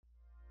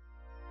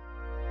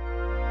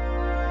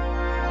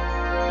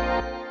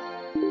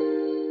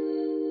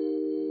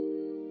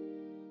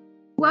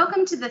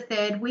Welcome to the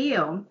Third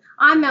Wheel.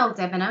 I'm Mel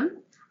Debenham,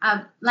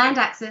 a Land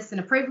Access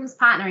and Approvals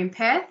Partner in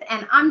Perth,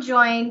 and I'm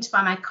joined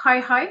by my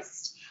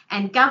co-host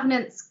and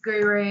governance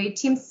guru,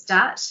 Tim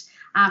Stutt,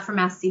 from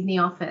our Sydney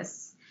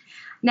office.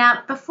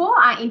 Now, before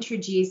I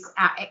introduce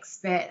our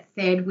expert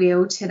Third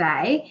Wheel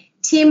today,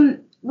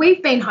 Tim,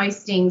 we've been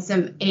hosting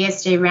some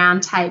ESG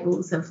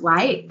roundtables of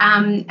late,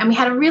 and we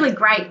had a really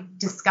great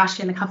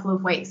discussion a couple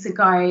of weeks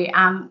ago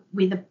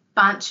with a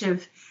bunch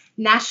of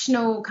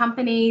national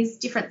companies,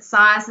 different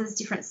sizes,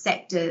 different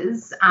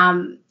sectors,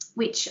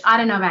 which I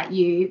don't know about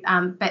you,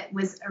 but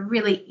was a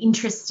really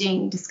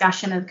interesting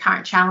discussion of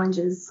current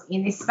challenges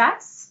in this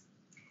space.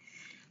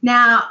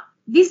 Now,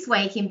 this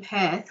week in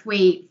Perth,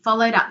 we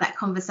followed up that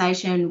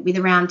conversation with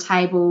a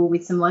roundtable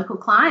with some local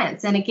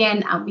clients. And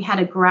again, we had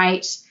a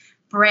great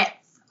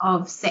breadth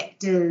of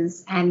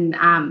sectors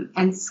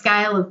and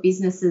scale of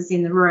businesses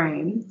in the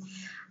room.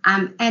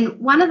 And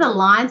one of the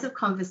lines of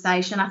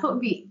conversation I thought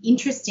would be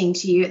interesting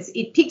to you,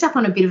 it picked up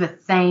on a bit of a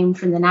theme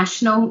from the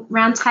national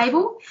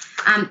roundtable,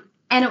 and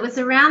it was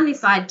around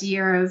this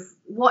idea of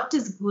what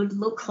does good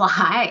look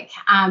like,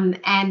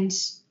 and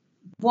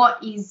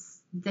what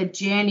is the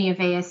journey of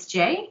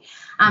ESG.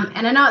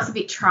 And I know it's a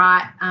bit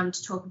trite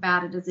to talk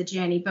about it as a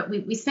journey, but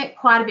we spent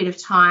quite a bit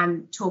of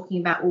time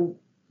talking about,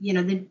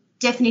 the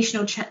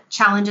definitional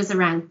challenges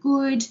around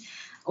good,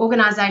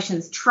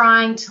 organisations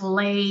trying to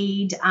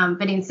lead,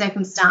 but in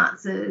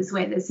circumstances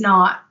where there's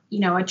not,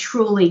 a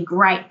truly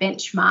great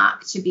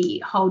benchmark to be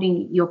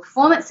holding your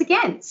performance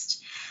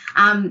against.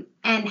 And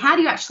how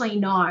do you actually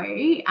know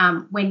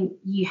when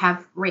you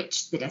have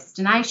reached the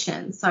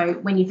destination? So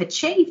when you've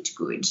achieved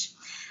good.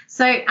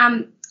 So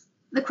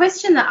the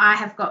question that I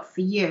have got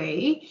for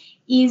you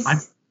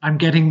is... I'm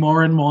getting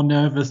more and more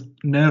nervous,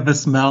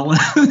 Mel.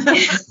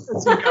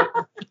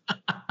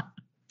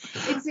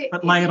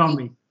 But lay it on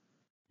me.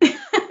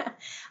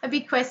 A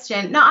big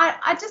question. No,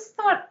 I just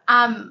thought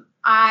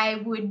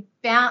I would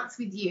bounce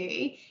with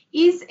you.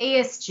 Is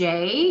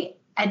ESG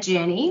a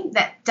journey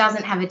that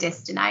doesn't have a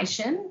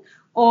destination,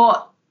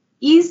 or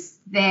is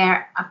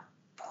there a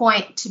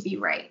point to be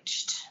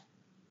reached?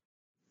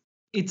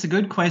 It's a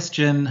good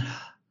question.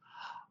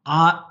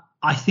 I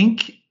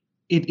think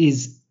it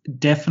is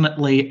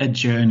definitely a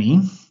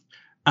journey.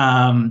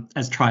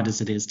 As trite as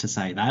it is to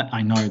say that,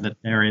 I know that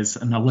there is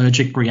an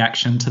allergic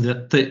reaction to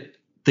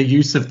the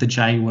use of the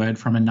J word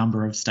from a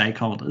number of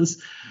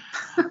stakeholders.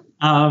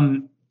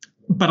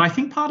 But I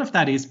think part of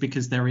that is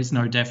because there is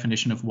no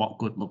definition of what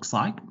good looks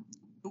like.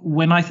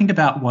 When I think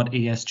about what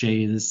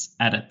ESG is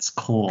at its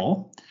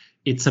core,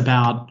 it's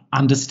about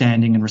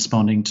understanding and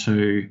responding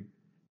to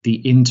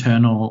the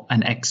internal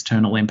and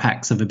external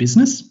impacts of a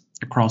business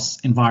across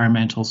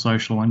environmental,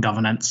 social and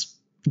governance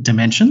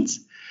dimensions.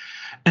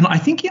 And I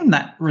think in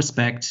that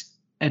respect,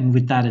 and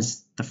with that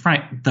as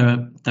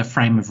the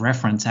frame of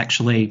reference,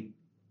 actually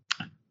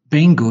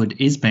being good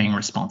is being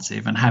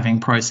responsive and having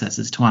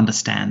processes to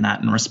understand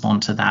that and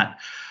respond to that,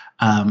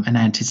 and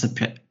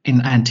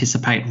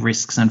anticipate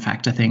risks and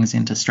factor things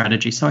into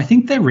strategy. So I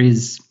think there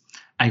is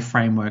a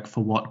framework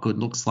for what good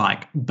looks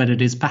like, but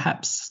it is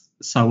perhaps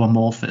so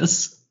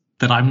amorphous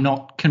that I'm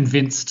not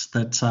convinced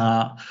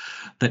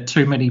that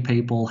too many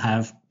people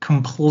have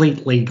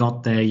completely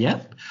got there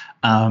yet.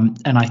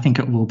 And I think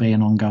it will be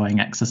an ongoing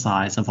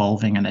exercise,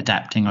 evolving and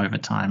adapting over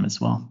time as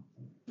well.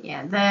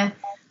 Yeah,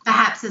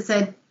 perhaps it's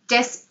a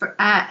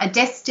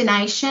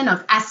destination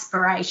of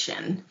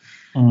aspiration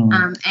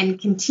and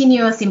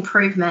continuous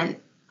improvement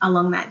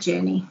along that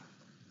journey.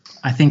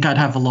 I think I'd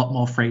have a lot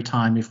more free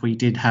time if we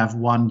did have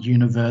one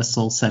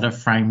universal set of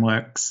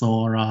frameworks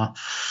or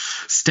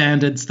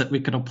standards that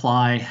we could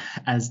apply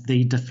as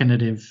the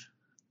definitive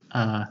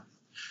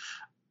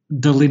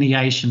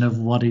delineation of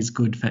what is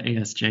good for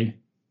ESG.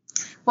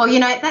 Well,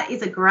 that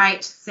is a great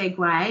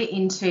segue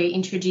into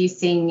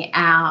introducing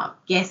our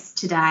guest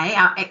today,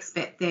 our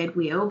expert Third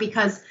Wheel,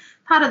 because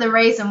part of the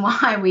reason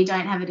why we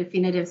don't have a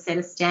definitive set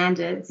of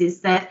standards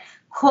is that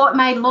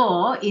court-made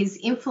law is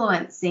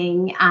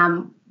influencing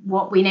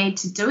what we need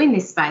to do in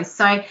this space.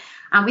 So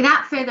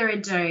without further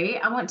ado,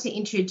 I want to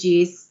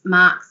introduce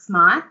Mark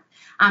Smyth.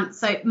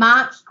 So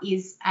Mark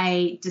is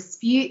a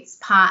disputes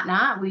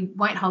partner. We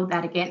won't hold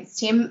that against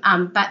him,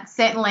 but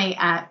certainly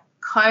a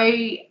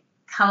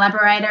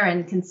co-collaborator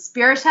and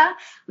conspirator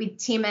with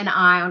Tim and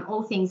I on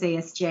all things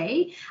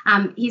ESG.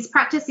 His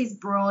practice is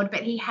broad,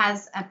 but he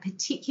has a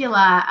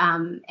particular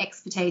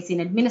expertise in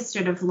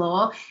administrative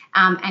law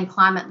and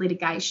climate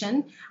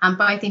litigation,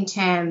 both in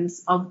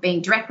terms of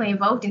being directly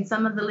involved in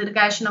some of the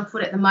litigation on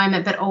foot at the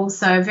moment, but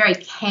also a very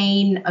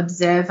keen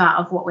observer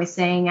of what we're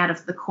seeing out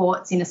of the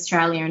courts in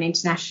Australia and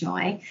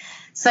internationally.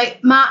 So,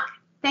 Mark,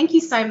 thank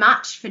you so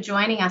much for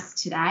joining us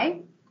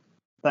today.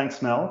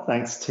 Thanks, Mel.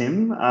 Thanks,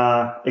 Tim.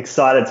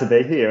 Excited to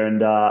be here.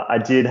 And I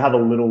did have a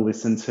little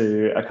listen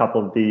to a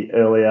couple of the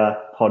earlier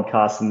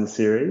podcasts in the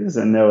series,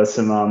 and there were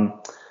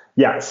some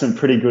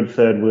pretty good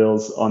third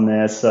wheels on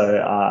there.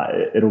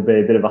 So it'll be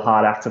a bit of a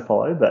hard act to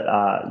follow, but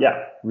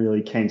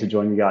really keen to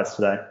join you guys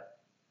today.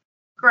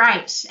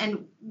 Great,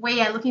 and we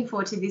are looking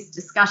forward to this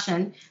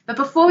discussion. But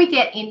before we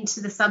get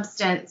into the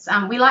substance,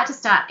 we like to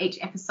start each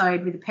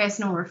episode with a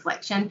personal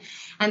reflection.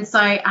 And so,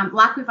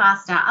 like we've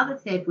asked our other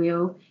third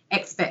wheel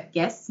expert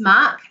guests,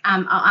 Mark,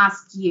 I'll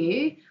ask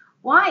you,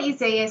 why is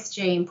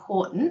ESG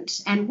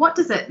important and what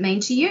does it mean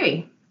to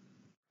you?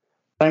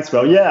 Thanks,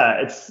 Will.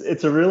 Yeah,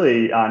 it's a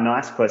really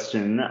nice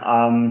question.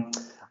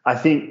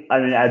 As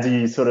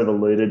you sort of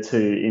alluded to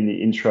in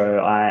the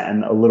intro, I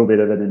am a little bit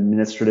of an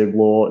administrative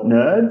law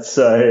nerd.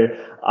 So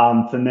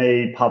for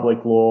me,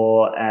 public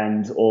law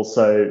and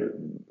also,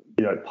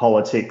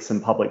 politics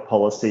and public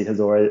policy has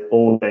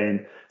all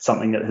been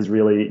something that has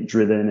really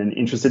driven and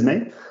interested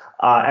me.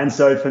 And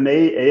so for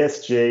me,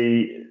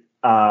 ESG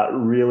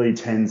really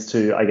tends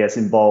to,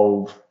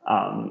 involve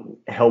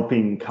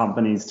helping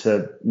companies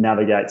to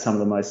navigate some of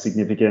the most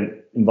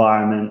significant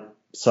environment,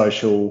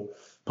 social,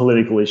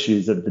 political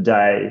issues of the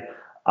day,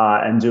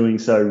 and doing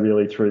so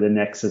really through the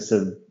nexus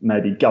of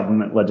maybe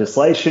government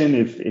legislation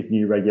if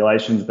new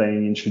regulations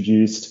being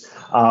introduced,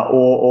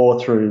 or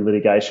through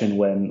litigation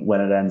when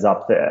it ends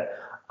up there.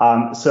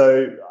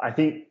 So I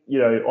think,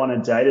 on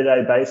a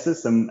day-to-day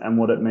basis and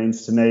what it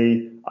means to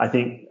me, I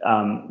think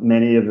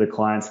many of the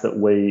clients that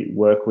we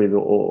work with,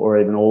 or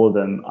even all of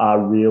them, are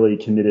really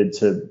committed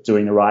to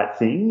doing the right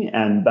thing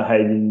and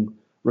behaving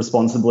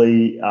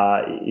responsibly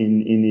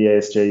in the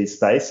ESG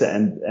space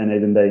and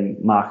even being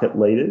market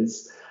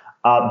leaders.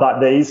 But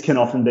these can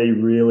often be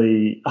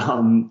really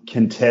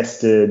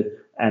contested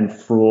and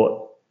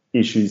fraught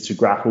issues to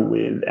grapple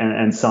with.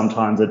 And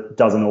sometimes it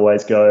doesn't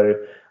always go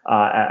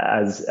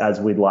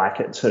as we'd like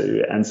it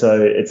to. And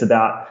so it's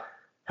about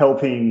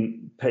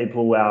helping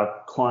people,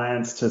 our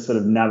clients, to sort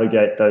of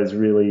navigate those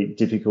really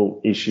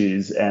difficult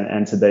issues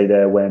and to be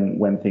there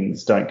when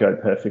things don't go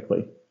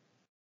perfectly.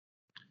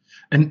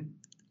 And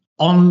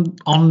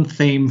on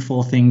theme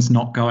for things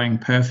not going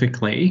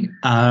perfectly,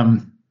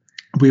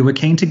 we were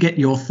keen to get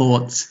your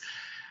thoughts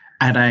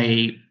at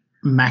a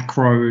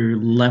macro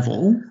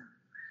level.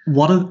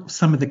 What are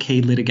some of the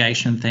key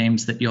litigation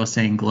themes that you're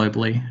seeing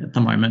globally at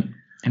the moment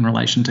in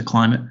relation to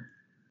climate?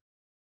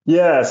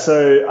 Yeah,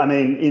 so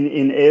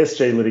in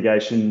ESG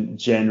litigation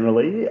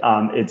generally,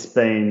 it's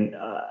been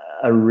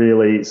a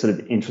really sort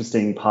of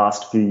interesting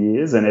past few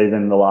years, and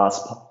even the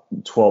last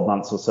 12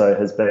 months or so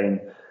has been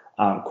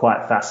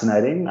quite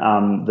fascinating,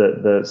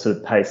 the sort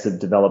of pace of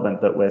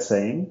development that we're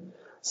seeing.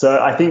 So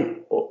I think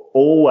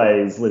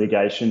always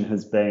litigation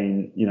has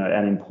been,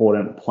 an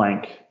important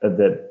plank of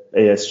the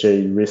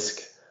ESG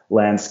risk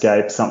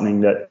landscape,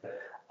 something that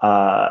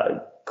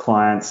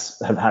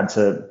clients have had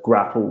to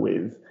grapple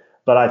with.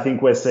 But I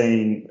think we're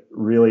seeing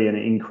really an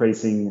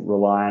increasing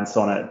reliance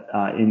on it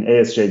in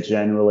ESG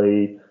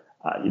generally,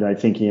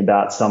 thinking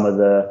about some of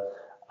the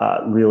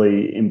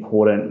really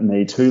important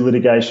Me Too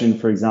litigation,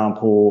 for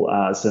example,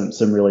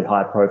 some really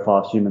high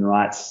profile human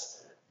rights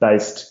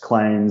based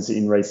claims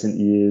in recent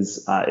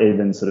years,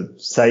 even sort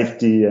of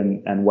safety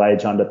and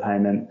wage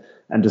underpayment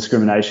and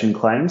discrimination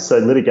claims. So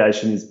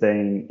litigation is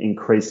being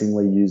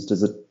increasingly used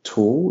as a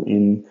tool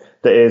in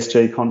the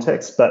ESG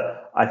context.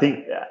 But I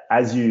think,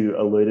 as you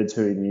alluded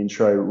to in the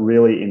intro,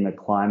 really in the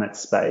climate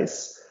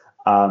space,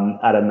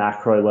 at a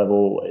macro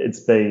level,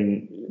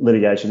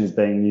 litigation is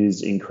being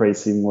used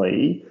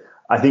increasingly,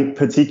 I think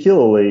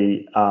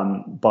particularly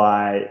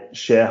by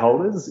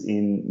shareholders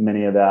in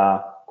many of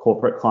our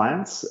corporate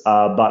clients,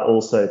 but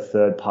also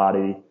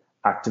third-party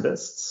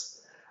activists.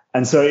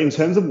 And so in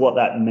terms of what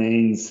that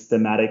means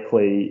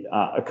thematically,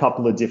 a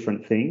couple of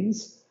different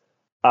things.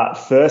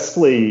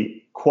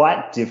 Firstly,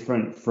 quite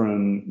different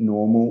from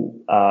normal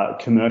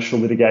commercial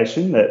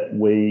litigation that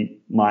we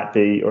might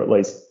be, or at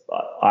least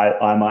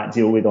I might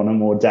deal with on a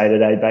more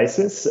day-to-day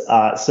basis.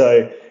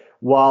 So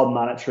while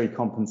monetary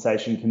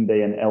compensation can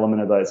be an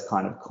element of those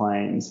kind of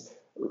claims,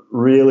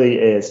 really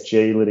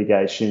ESG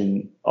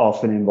litigation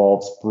often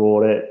involves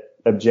broader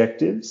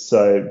objectives.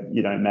 So,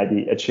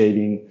 maybe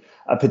achieving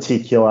a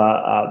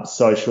particular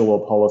social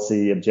or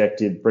policy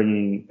objective,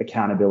 bringing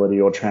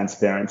accountability or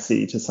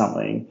transparency to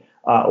something,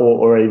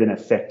 or even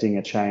affecting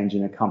a change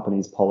in a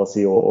company's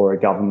policy or a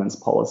government's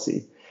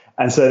policy.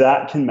 And so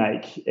that can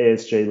make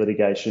ESG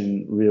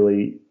litigation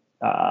really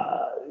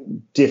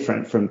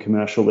different from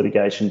commercial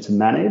litigation to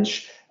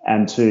manage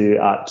and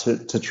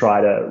to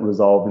try to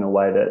resolve in a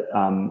way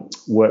that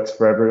works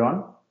for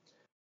everyone.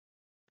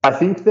 I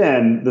think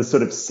then the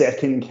sort of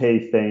second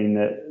key theme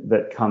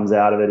that comes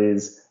out of it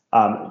is,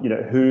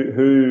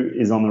 who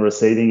is on the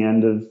receiving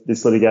end of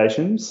this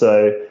litigation.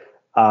 So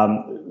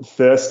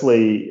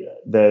firstly,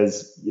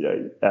 there's,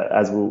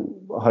 as we'll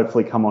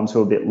hopefully come on to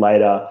a bit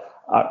later,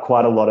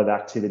 quite a lot of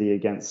activity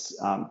against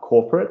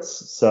corporates.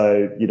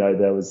 So,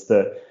 there was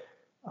the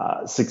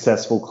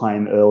successful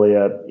claim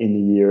earlier in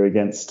the year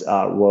against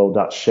Royal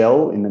Dutch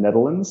Shell in the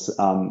Netherlands,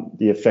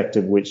 the effect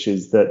of which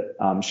is that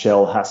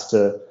Shell has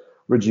to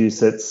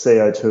reduce its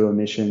CO2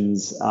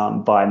 emissions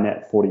by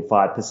net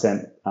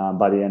 45%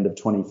 by the end of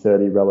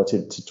 2030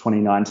 relative to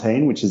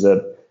 2019, which is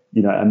a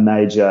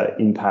major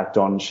impact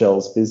on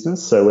Shell's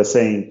business. So we're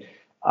seeing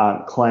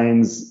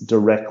claims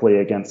directly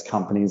against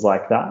companies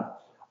like that.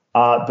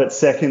 But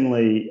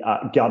secondly,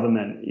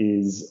 government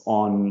is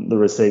on the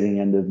receiving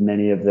end of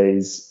many of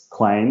these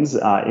claims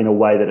in a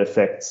way that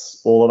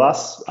affects all of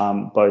us,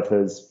 both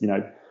as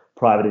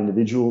private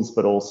individuals,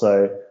 but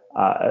also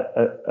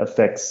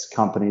affects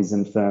companies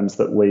and firms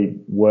that we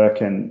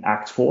work and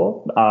act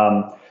for.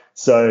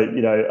 So,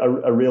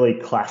 a really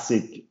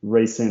classic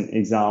recent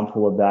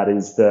example of that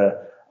is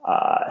the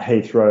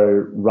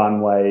Heathrow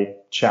runway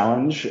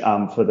challenge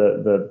for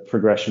the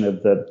progression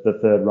of the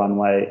third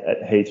runway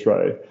at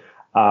Heathrow,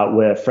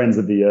 where Friends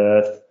of the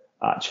Earth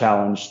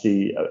challenged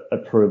the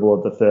approval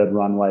of the third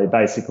runway,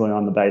 basically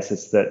on the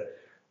basis that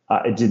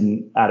it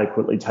didn't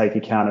adequately take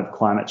account of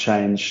climate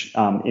change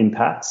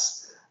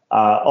impacts.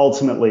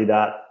 Ultimately,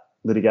 that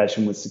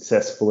litigation was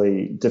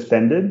successfully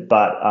defended,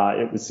 but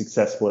it was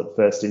successful at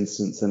first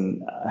instance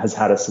and has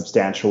had a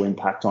substantial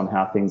impact on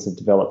how things have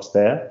developed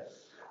there.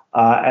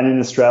 And in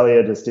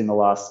Australia, just in the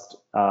last,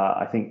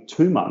 I think,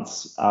 2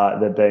 months, there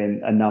have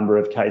been a number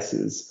of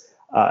cases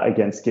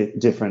against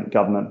different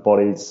government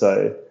bodies.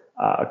 So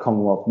a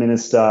Commonwealth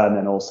Minister and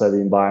then also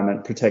the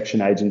Environment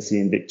Protection Agency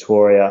in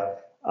Victoria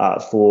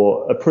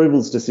for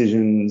approvals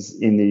decisions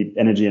in the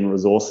energy and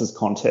resources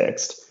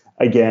context.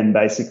 Again,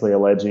 basically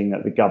alleging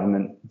that the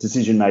government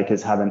decision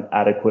makers haven't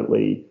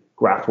adequately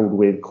grappled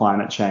with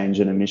climate change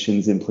and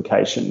emissions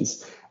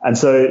implications. And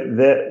so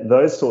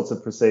those sorts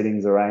of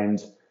proceedings are aimed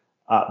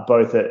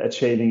both at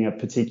achieving a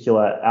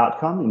particular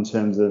outcome in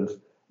terms of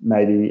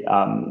maybe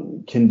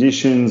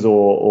conditions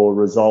or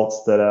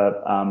results that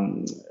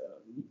are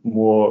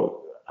more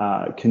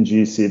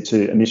conducive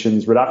to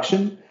emissions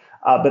reduction,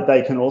 but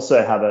they can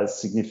also have a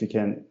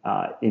significant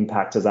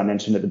impact, as I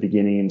mentioned at the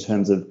beginning, in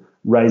terms of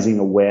raising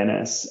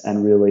awareness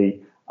and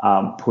really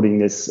putting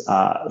this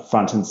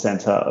front and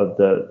centre of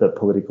the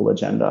political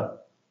agenda.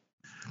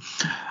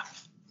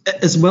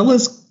 As well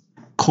as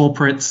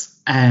corporates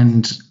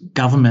and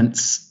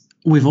governments,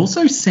 we've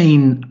also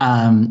seen,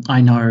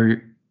 I know,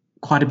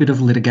 quite a bit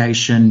of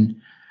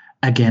litigation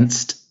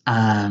against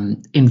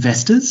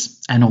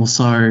investors and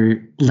also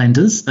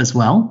lenders as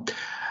well.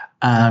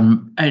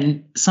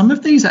 And some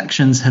of these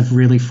actions have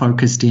really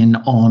focused in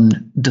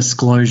on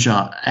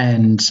disclosure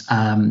and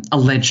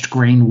alleged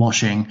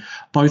greenwashing,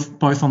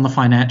 both on the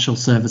financial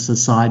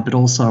services side, but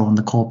also on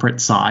the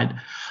corporate side.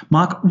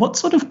 Mark, what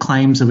sort of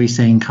claims are we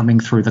seeing coming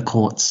through the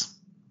courts?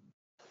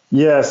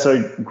 Yeah,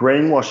 so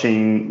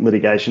greenwashing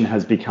litigation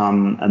has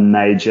become a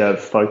major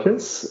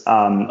focus,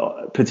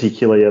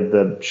 particularly of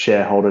the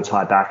shareholder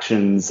type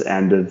actions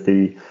and of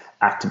the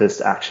activist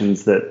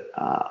actions that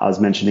I was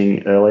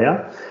mentioning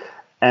earlier.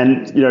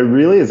 And,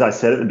 really, as I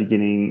said at the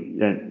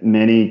beginning,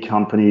 many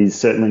companies,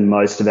 certainly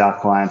most of our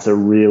clients, are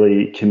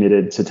really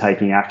committed to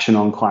taking action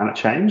on climate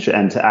change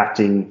and to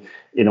acting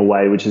in a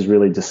way which is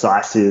really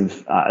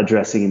decisive,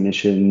 addressing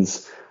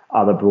emissions,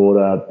 other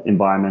broader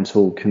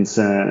environmental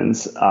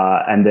concerns,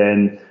 and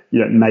then,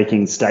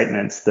 making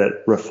statements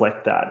that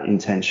reflect that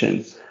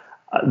intention.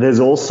 There's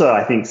also,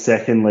 I think,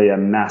 secondly, a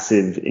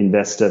massive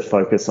investor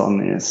focus on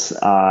this,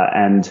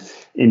 and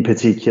in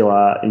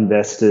particular,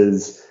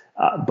 investors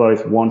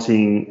both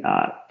wanting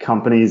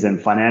companies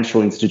and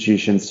financial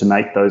institutions to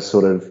make those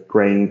sort of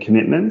green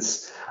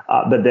commitments,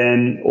 but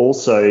then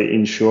also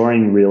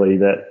ensuring really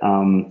that,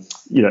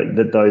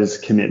 that those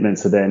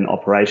commitments are then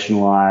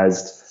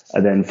operationalized,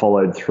 are then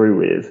followed through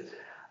with.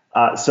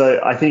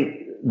 So I think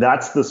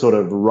that's the sort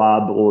of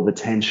rub or the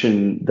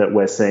tension that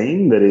we're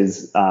seeing that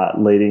is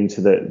leading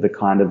to the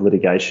kind of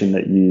litigation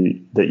that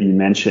you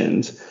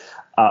mentioned.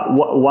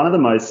 One of the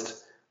most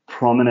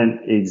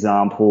prominent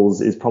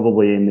examples is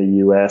probably in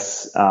the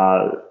US,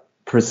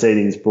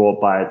 proceedings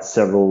brought by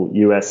several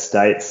US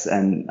states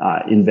and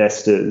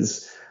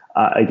investors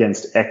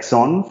against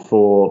Exxon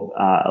for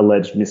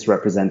alleged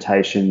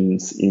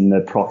misrepresentations in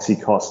the proxy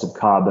cost of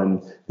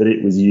carbon that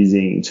it was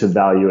using to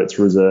value its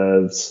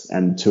reserves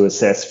and to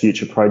assess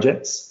future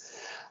projects.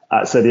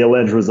 So the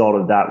alleged result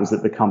of that was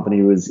that the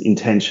company was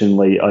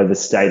intentionally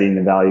overstating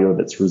the value of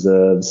its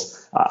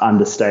reserves,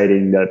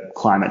 understating the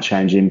climate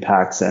change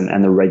impacts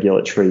and the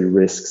regulatory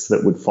risks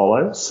that would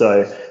follow.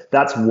 So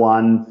that's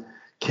one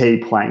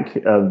key plank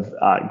of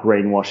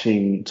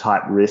greenwashing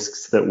type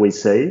risks that we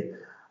see.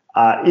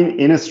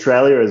 In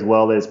Australia as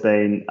well, there's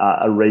been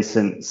a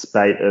recent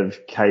spate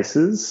of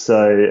cases.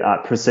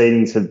 So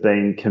proceedings have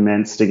been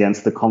commenced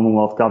against the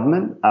Commonwealth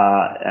Government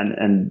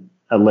and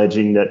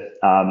alleging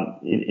that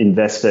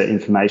investor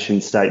information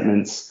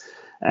statements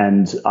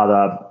and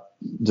other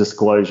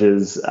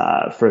disclosures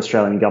for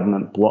Australian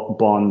government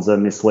bonds are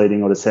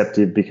misleading or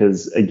deceptive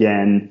because,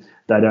 again,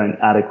 they don't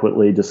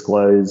adequately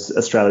disclose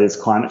Australia's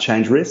climate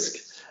change risk.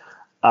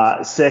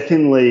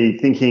 Secondly,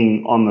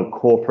 thinking on the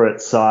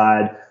corporate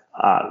side,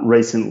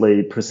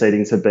 recently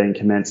proceedings have been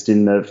commenced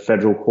in the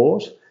federal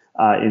court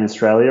in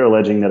Australia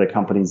alleging that a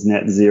company's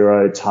net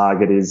zero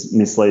target is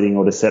misleading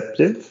or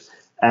deceptive.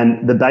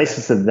 And the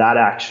basis of that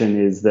action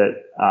is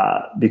that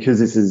because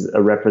this is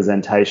a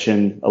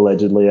representation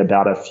allegedly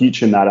about a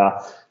future matter,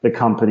 the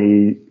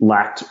company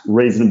lacked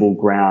reasonable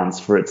grounds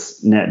for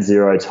its net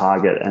zero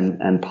target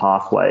and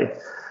pathway.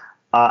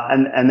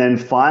 And then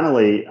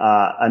finally,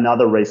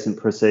 another recent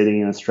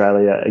proceeding in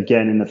Australia,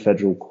 again in the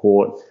federal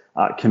court,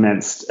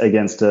 commenced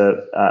against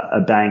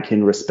a bank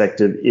in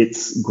respect of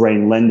its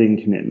green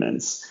lending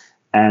commitments.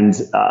 And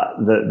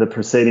the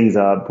proceedings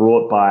are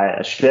brought by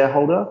a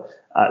shareholder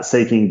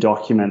seeking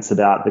documents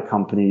about the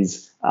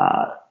company's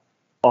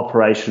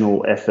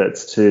operational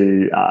efforts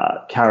to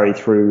carry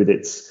through with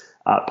its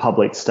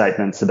public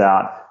statements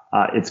about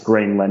its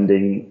green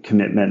lending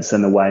commitments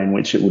and the way in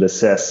which it would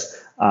assess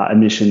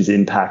emissions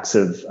impacts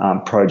of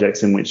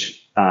projects in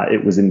which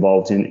it was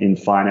involved in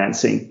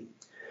financing.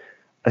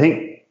 I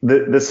think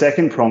the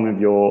second prong of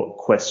your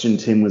question,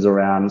 Tim, was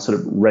around sort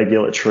of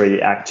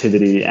regulatory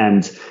activity.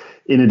 And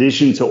in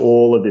addition to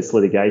all of this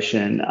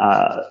litigation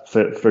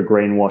for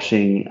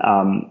greenwashing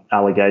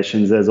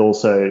allegations, there's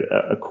also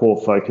a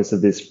core focus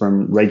of this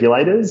from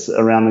regulators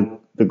around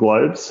the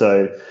globe.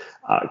 So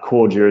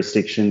core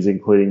jurisdictions,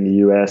 including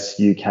the US,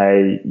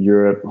 UK,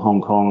 Europe,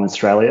 Hong Kong,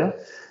 Australia.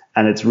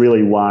 And it's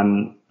really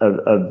one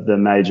of the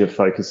major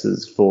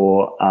focuses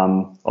for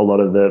a lot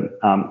of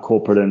the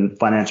corporate and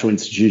financial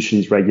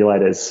institutions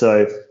regulators.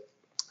 So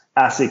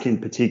ASIC in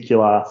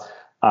particular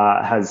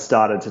has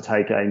started to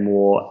take a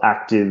more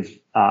active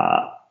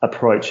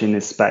approach in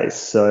this space.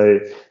 So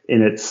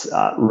in its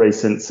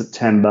recent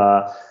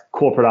September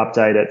corporate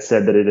update, it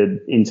said that it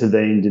had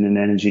intervened in an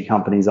energy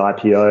company's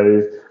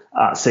IPO,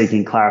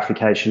 seeking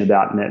clarification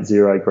about net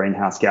zero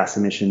greenhouse gas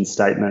emissions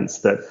statements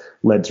that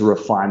led to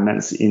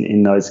refinements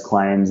in those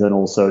claims, and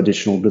also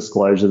additional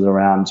disclosures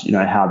around,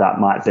 how that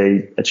might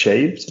be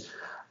achieved.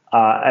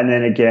 And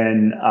then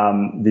again,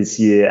 this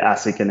year,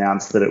 ASIC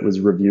announced that it was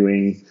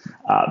reviewing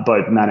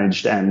both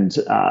managed and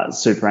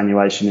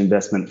superannuation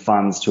investment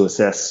funds to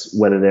assess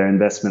whether their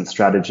investment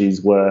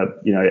strategies were,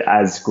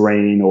 as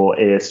green or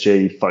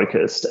ESG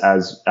focused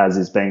as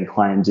is being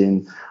claimed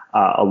in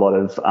a lot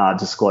of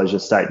disclosure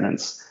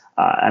statements.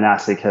 And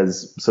ASIC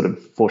has sort of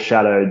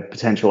foreshadowed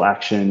potential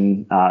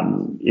action,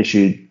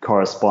 issued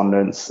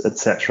correspondence,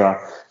 etc.,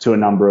 to a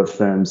number of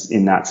firms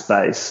in that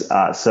space.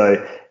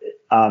 So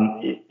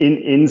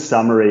in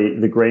summary,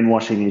 the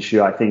greenwashing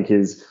issue, I think,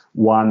 is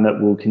one that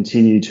will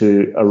continue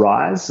to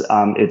arise.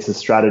 It's a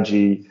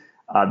strategy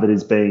that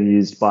is being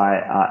used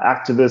by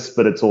activists,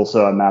 but it's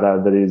also a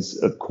matter that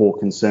is of core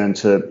concern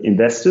to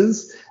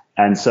investors.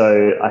 And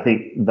so I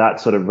think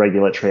that sort of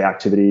regulatory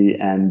activity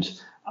and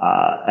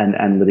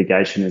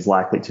litigation is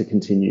likely to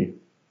continue.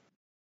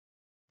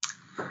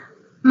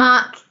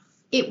 Mark,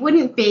 it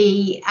wouldn't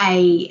be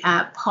a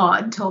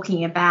pod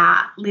talking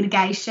about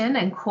litigation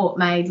and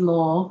court-made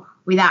law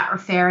without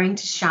referring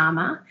to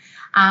Sharma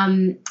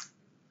and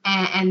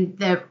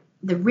the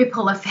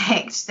ripple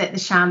effect that the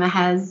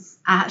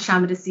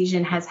Sharma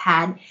decision has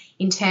had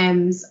in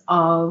terms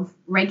of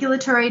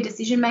regulatory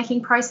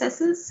decision-making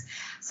processes.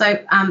 So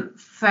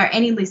for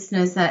any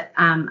listeners that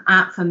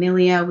aren't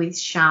familiar with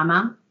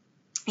Sharma,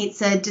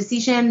 it's a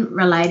decision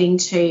relating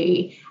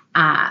to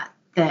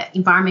the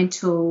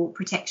Environmental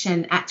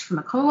Protection Act from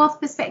a Commonwealth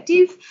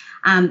perspective,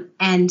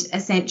 and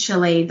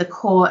essentially the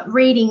court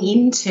reading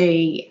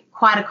into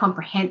quite a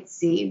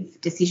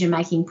comprehensive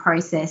decision-making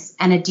process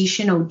and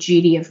additional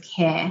duty of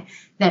care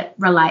that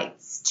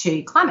relates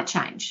to climate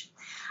change.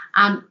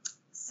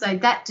 So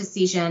that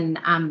decision,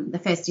 the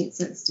first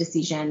instance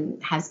decision,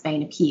 has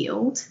been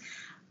appealed.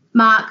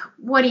 Mark,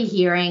 what are you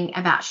hearing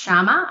about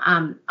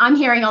Sharma? I'm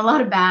hearing a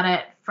lot about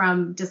it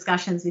from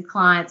discussions with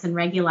clients and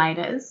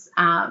regulators,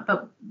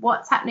 but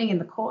what's happening in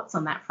the courts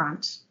on that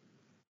front?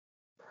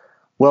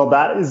 Well,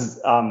 that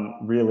is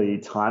really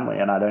timely,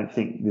 and I don't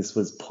think this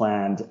was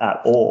planned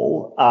at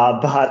all.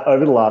 But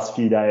over the last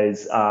few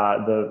days,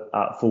 the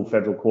full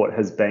federal court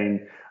has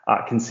been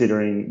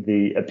considering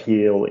the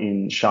appeal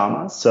in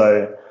Sharma.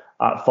 So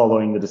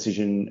following the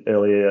decision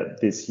earlier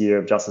this year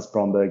of Justice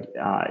Bromberg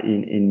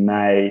in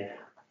May,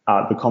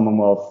 the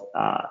Commonwealth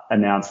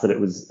announced that it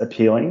was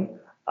appealing.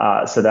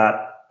 So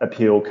that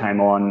appeal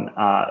came on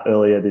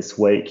earlier this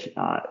week.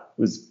 It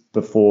was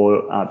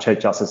before Chief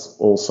Justice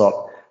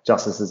Alsop,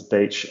 Justices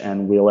Beach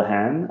and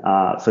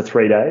Wheelerhan for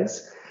 3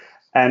 days.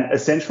 And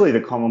essentially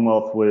the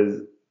Commonwealth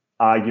was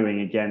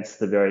arguing against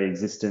the very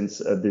existence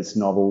of this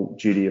novel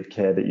duty of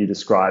care that you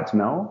described,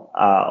 Mel,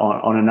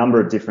 on a number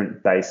of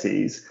different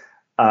bases.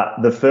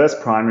 The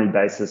first primary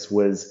basis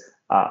was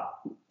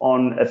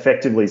on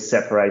effectively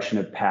separation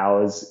of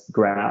powers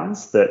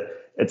grounds, that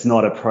it's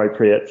not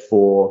appropriate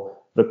for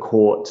the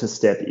court to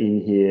step in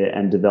here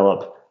and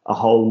develop a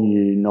whole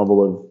new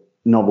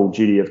novel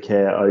duty of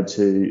care owed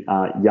to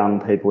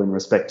young people in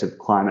respect of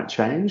climate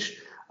change.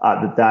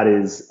 That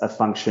is a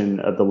function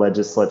of the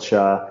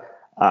legislature.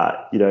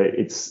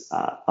 It's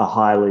a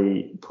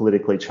highly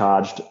politically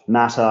charged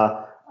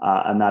matter,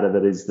 a matter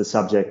that is the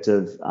subject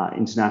of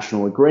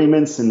international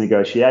agreements and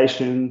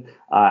negotiation,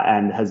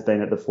 and has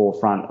been at the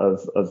forefront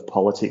of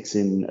politics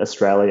in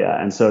Australia.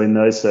 And so in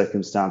those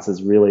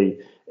circumstances, really,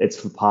 it's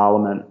for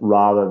Parliament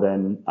rather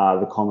than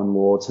the common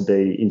law to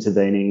be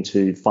intervening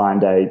to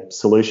find a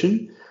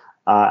solution.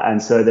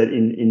 And so that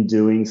in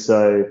doing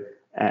so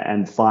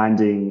and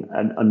finding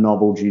a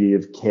novel duty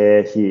of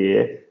care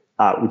here,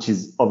 which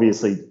is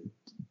obviously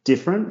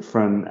different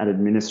from an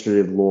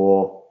administrative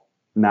law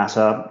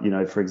matter,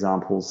 for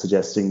example,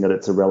 suggesting that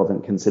it's a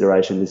relevant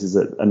consideration. This is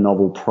a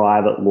novel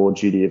private law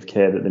duty of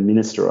care that the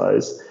minister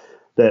owes,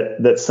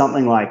 that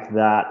something like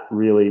that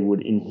really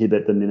would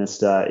inhibit the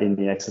minister in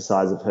the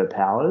exercise of her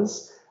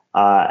powers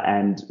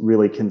and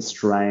really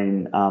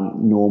constrain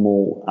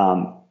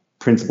normal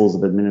principles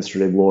of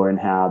administrative law and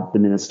how the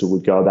minister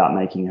would go about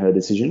making her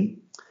decision.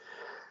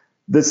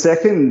 The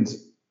second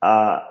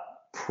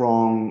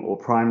prong or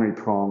primary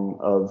prong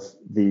of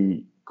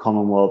the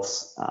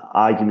Commonwealth's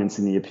arguments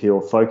in the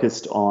appeal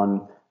focused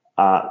on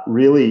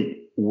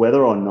really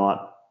whether or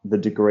not the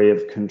degree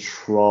of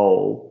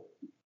control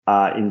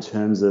in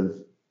terms of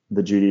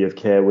the duty of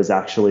care was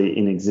actually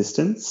in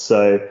existence.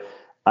 So,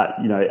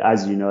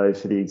 as you know,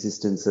 for the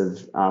existence of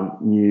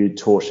new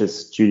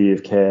tortious duty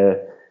of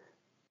care,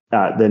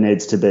 there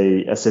needs to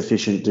be a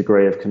sufficient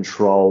degree of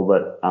control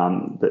that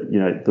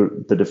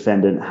the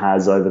defendant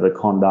has over the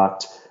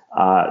conduct.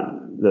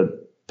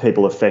 The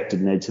people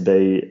affected need to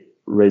be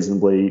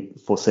reasonably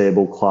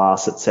foreseeable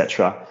class,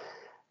 etc.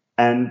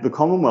 And the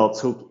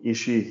Commonwealth took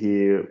issue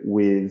here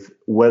with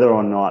whether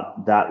or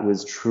not that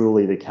was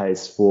truly the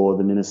case for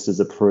the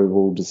minister's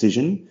approval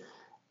decision.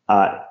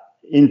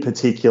 In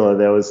particular,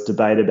 there was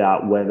debate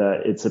about whether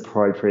it's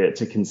appropriate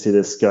to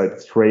consider Scope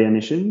 3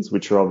 emissions,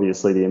 which are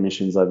obviously the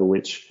emissions over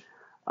which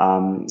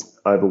Whitehaven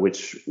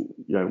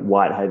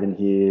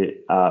here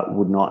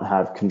would not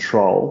have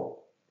control.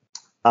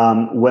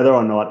 Whether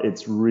or not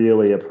it's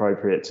really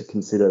appropriate to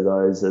consider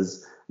those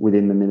as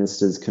within the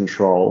minister's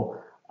control,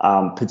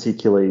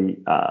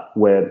 particularly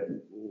where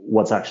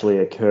what's actually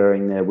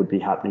occurring there would be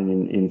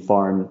happening in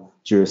foreign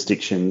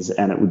jurisdictions,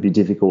 and it would be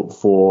difficult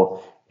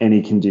for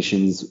any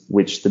conditions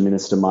which the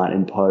minister might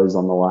impose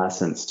on the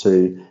licence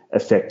to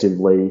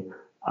effectively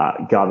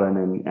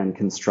govern and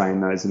constrain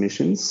those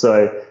emissions.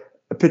 So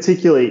a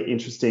particularly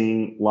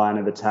interesting line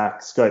of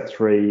attack. Scope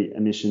 3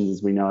 emissions,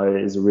 as we know,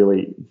 is a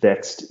really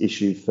vexed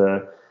issue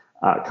for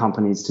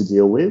companies to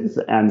deal with.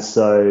 And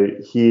so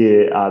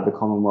here the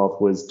Commonwealth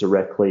was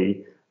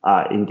directly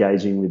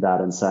engaging with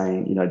that and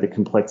saying, the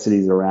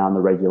complexities around the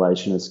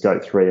regulation of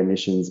Scope 3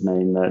 emissions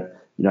mean that,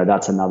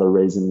 that's another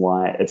reason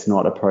why it's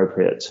not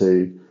appropriate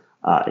to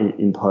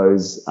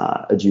impose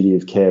a duty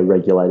of care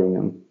regulating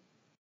them.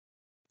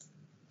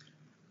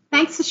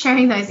 Thanks for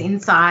sharing those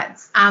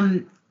insights.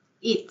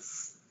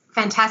 It's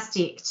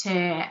fantastic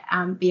to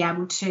be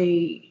able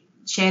to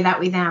share that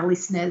with our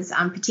listeners,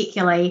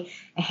 particularly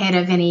ahead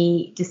of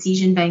any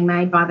decision being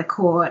made by the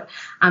court.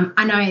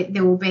 I know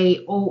there will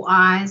be all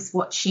eyes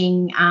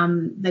watching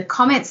the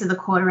comments of the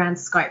court around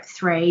Scope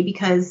 3,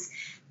 because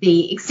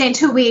the extent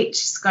to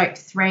which Scope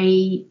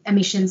 3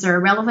 emissions are a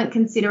relevant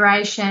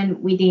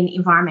consideration within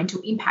environmental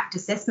impact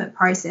assessment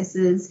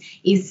processes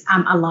is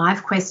a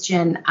live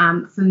question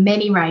for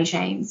many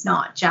regimes,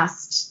 not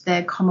just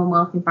the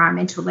Commonwealth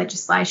environmental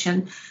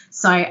legislation.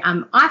 So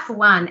I, for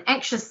one,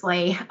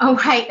 anxiously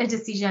await a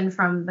decision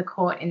from the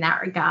court in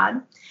that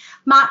regard.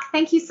 Mark,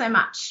 thank you so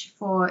much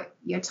for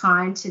your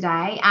time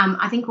today.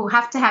 I think we'll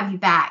have to have you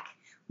back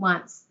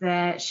once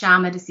the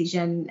Sharma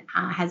decision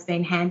has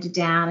been handed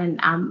down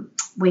and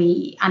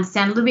we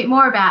understand a little bit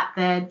more about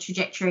the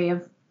trajectory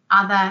of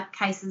other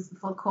cases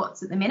before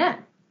courts at the minute.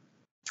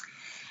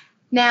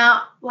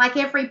 Now, like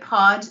every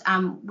pod,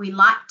 we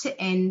like to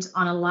end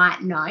on a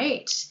light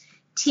note.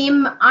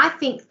 Tim, I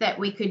think that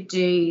we could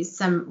do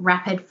some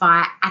rapid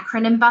fire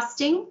acronym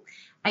busting.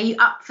 Are you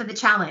up for the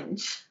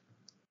challenge?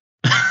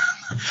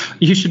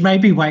 You should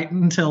maybe wait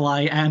until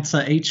I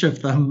answer each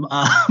of them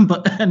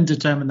and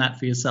determine that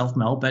for yourself,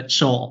 Mel, but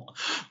sure.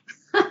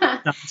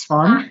 That's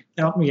fun.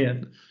 Count me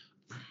in.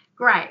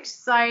 Great.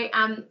 So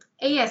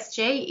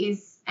ESG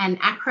is an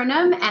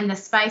acronym and the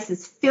space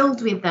is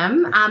filled with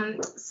them.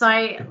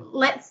 So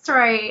let's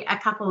throw a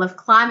couple of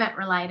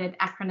climate-related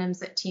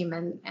acronyms at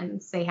Tim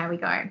and see how we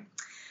go.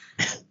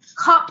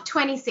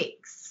 COP26.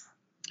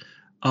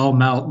 Oh,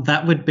 Mel,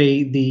 that would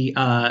be the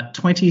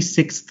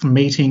 26th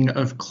meeting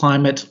of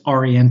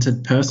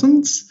climate-oriented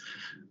persons.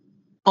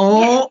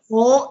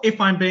 Or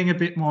if I'm being a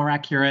bit more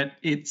accurate,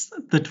 it's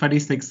the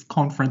 26th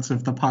Conference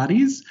of the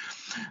Parties,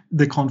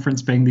 the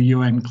conference being the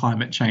UN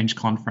Climate Change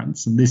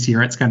Conference. And this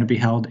year it's going to be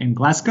held in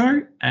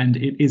Glasgow and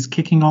it is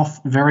kicking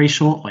off very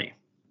shortly.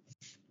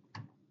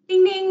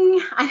 Ding,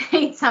 ding. I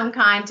need some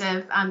kind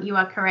of you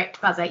are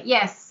correct buzzer.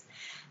 Yes.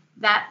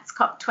 That's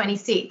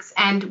COP26,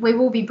 and we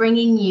will be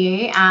bringing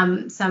you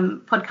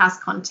some podcast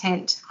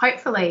content,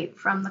 hopefully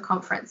from the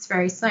conference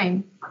very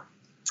soon.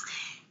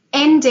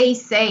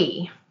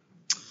 NDC.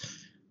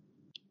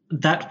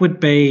 That would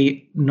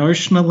be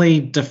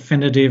notionally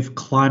definitive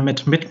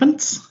climate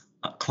commitments.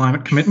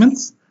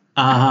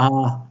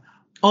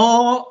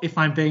 Or, if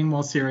I'm being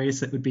more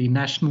serious, it would be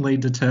nationally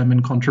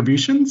determined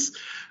contributions,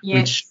 yes,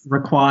 which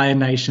require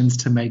nations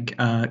to make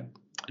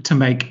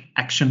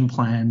action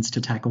plans to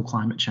tackle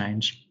climate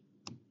change.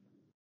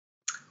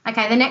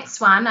 Okay, the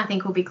next one I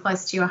think will be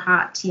close to your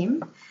heart,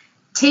 Tim.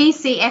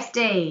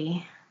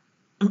 TCFD.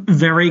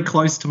 very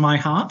close to my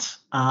heart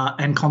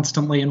and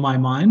constantly in my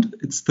mind.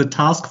 It's the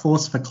Task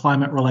Force for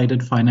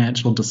Climate-Related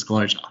Financial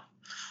Disclosure.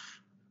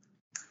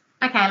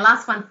 Okay,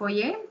 last one for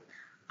you.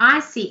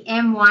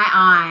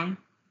 ICMYI.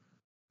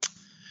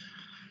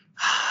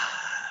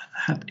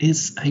 That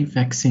is a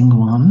vexing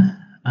one.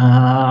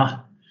 I'm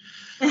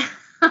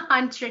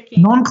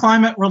tricky.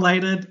 Non-climate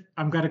related,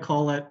 I'm going to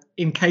call it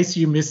in case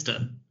you missed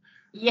it.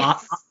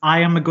 Yes. I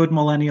am a good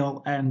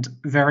millennial and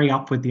very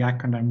up with the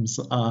acronyms.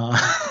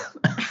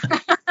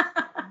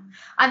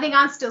 I think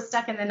I'm still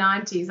stuck in the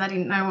 90s. I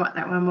didn't know what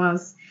that one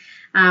was.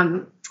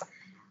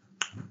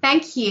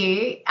 Thank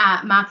you,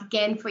 Mark,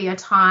 again for your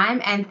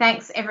time. And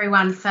thanks,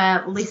 everyone,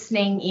 for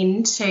listening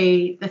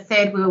into the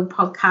Third Wheel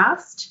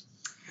podcast.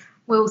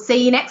 We'll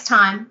see you next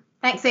time.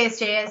 Thanks,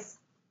 ESGers.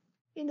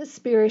 In the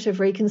spirit of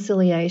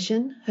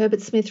reconciliation,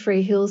 Herbert Smith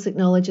Freehills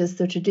acknowledges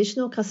the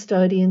traditional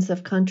custodians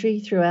of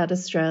country throughout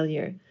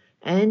Australia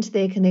and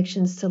their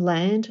connections to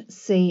land,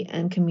 sea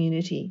and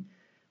community.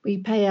 We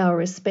pay our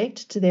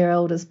respect to their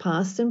elders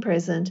past and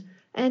present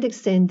and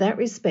extend that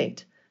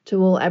respect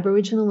to all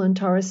Aboriginal and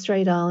Torres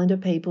Strait Islander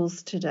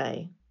peoples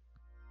today.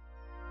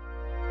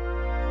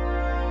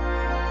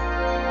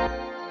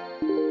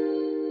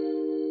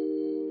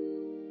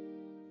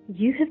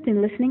 You have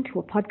been listening to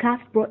a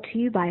podcast brought to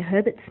you by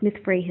Herbert Smith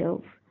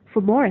Freehills. For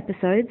more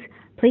episodes,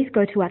 please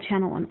go to our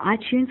channel on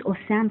iTunes or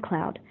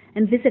SoundCloud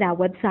and visit our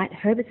website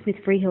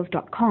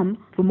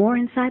herbertsmithfreehills.com for more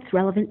insights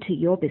relevant to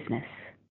your business.